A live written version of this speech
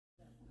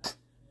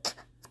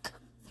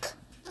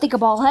Think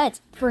of all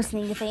heads. First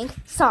thing you think,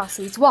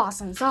 Saucee,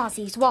 Suacin,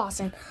 Saucee,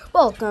 Suacin.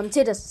 Welcome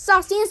to the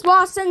Saucee and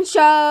Suacin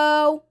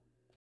show.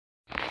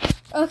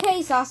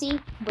 Okay,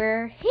 Saucee,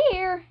 we're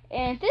here,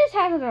 and this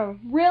has a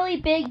really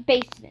big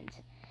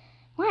basement.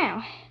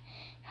 Wow,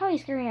 how are you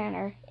scary down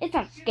there? It's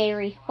not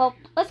scary. Well,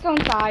 let's go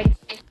inside.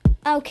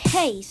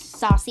 Okay,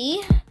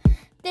 Saucee,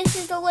 this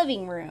is the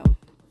living room.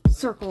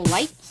 Circle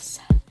lights,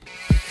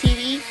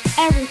 TV,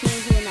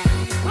 everything's in there.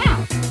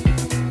 Wow,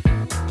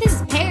 this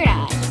is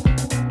paradise.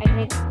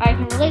 I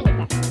can relate with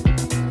that.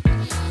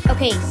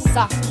 Okay,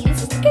 Saucee,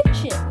 this is the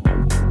kitchen.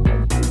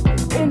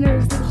 And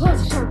there's the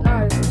clothes sharp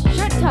knives that you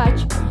shouldn't touch.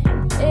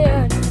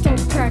 And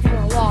don't crack them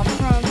a lot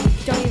from.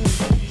 Don't even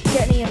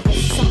get any of the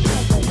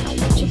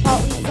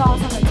chipotle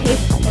sauce on the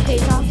table. Okay,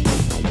 Saucee?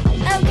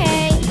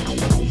 Okay.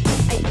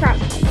 I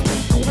promise.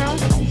 Leave on?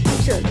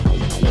 Sure.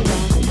 Leave on.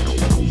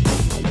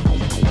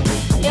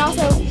 It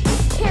also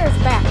tears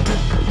back.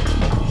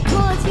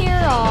 Toilets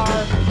here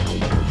are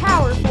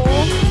powerful, so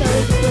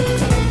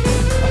it's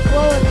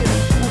flow of your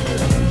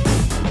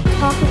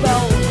Taco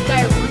Bell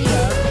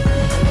diarrhea.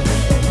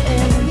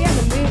 And we have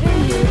to move in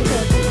here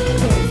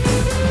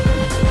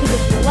because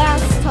it's the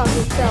last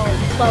Taco Bell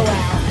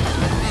blowout.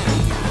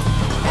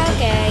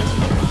 Okay.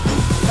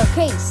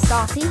 Okay,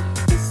 Saucee,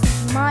 this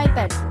is my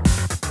bedroom.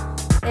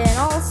 And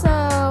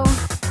also,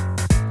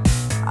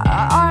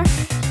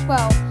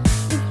 well,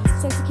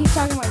 since you keep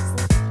talking in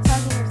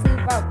your sleep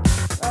about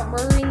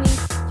murdering me,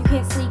 you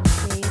can't sleep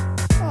with me.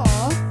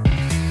 Aww.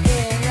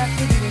 And you're not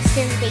sleeping in a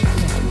scary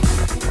basement.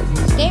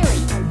 Scary.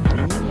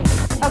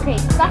 Okay,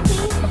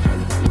 Saucee,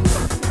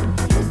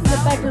 this is the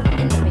bedroom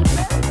in the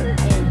basement.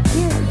 And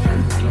here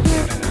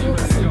you'll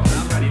sleep.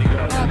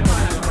 Okay.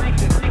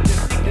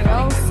 And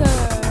also,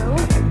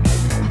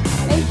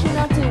 make sure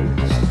not to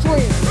destroy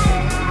your bed.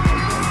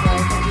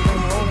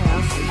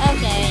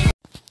 Okay.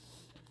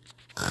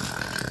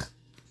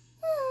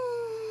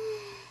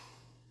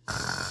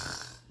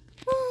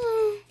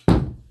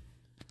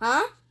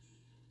 Huh?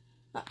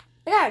 I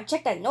gotta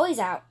check that noise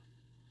out.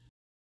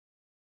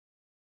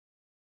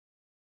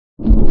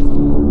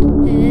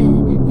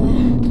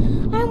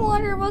 I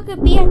wonder what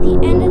could be at the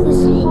end of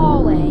this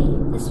hallway.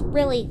 This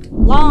really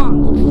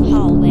long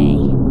hallway.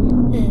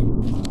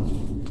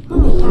 Oh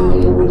my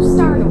god, I'm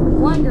starting to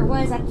wonder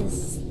what is at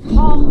this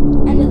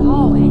end of the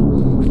hallway.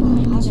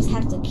 I'll just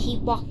have to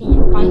keep walking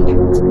and find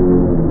out.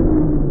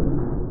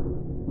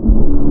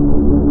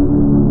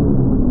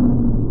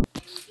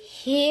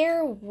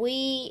 Here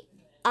we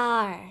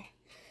are.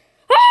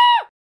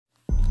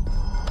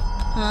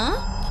 Huh?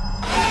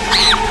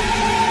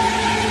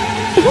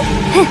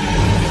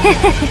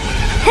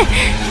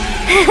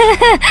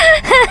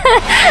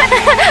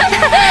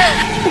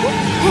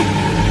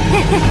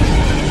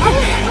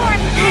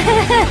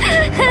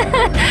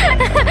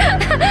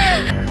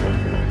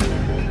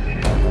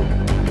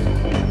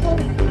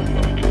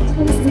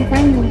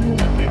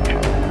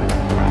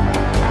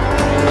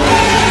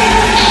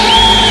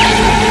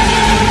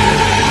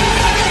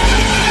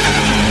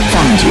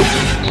 Found you.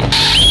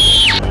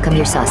 Come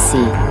here,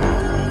 Saucee.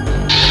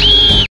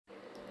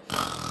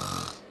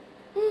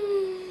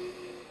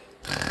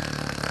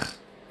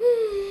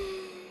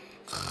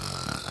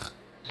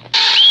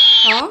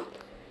 Huh?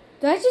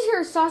 Did I just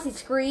hear Saucee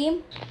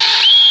scream?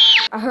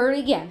 I heard it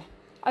again.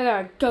 I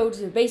gotta go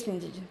to the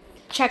basement to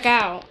check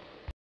out.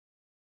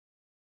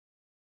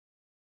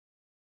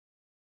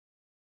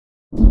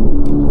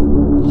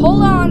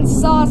 Hold on,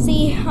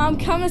 Saucee. I'm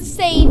coming to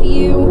save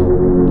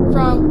you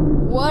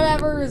from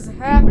whatever is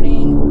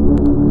happening.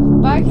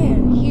 But I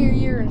can hear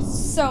you're in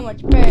so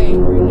much pain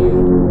right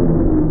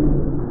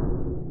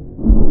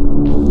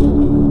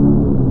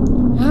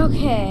now.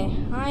 Okay,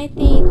 I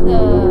think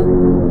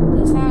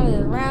the sound is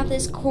around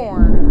this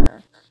corner.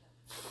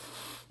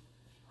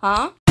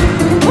 Huh?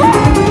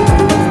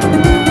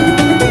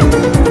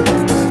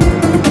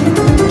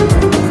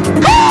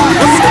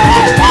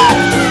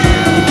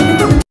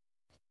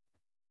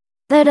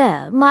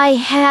 I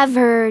have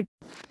heard.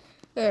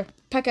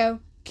 Pecco,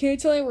 can you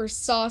tell me where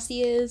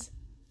Saucee is?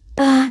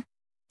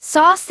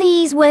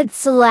 Saucee's with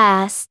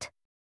Celeste.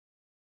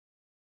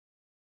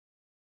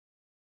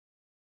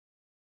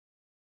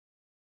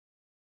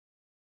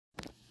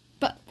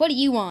 But what do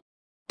you want?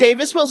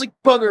 Davis smells like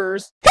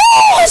boogers.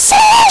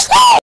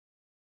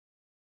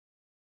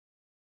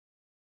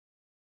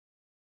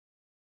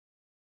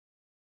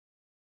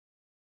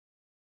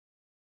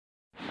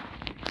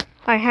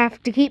 I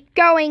have to keep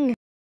going.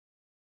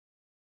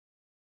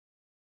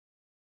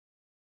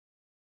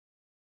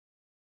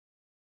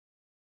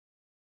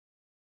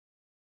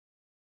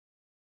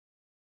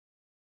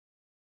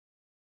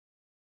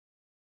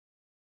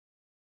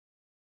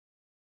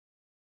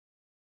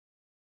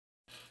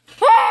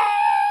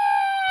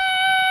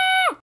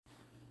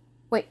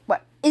 Wait,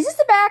 what? Is this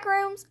the back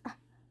rooms? I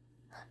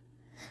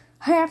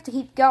have to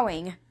keep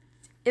going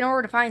in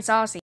order to find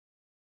Saucee.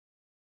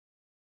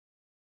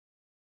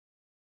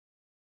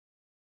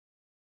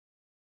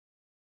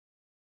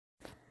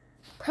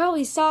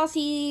 Probably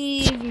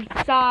Saucee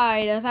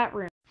inside of that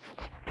room.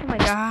 Oh my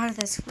god,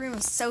 this room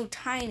is so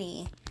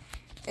tiny.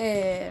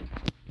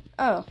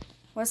 Oh,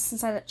 what's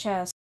inside that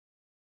chest?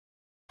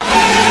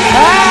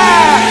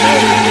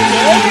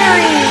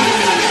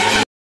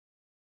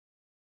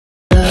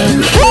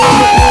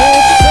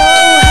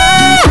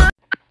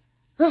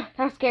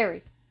 That's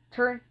scary.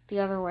 Turn the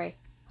other way.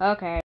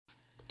 Okay.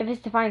 If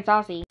it's to find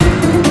Saucee.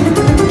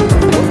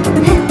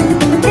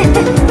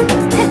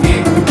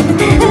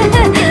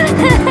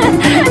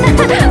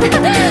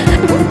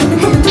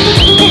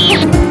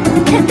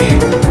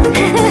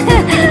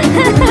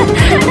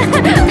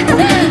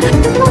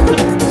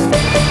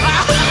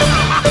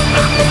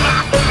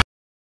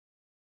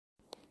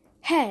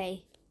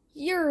 Hey,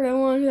 you're the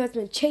one who has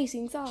been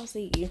chasing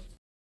Saucee.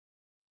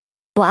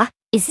 What?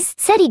 Is this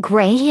Teddy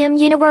Graham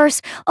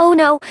universe? Oh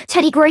no,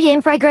 Teddy Graham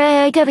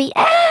Gregory.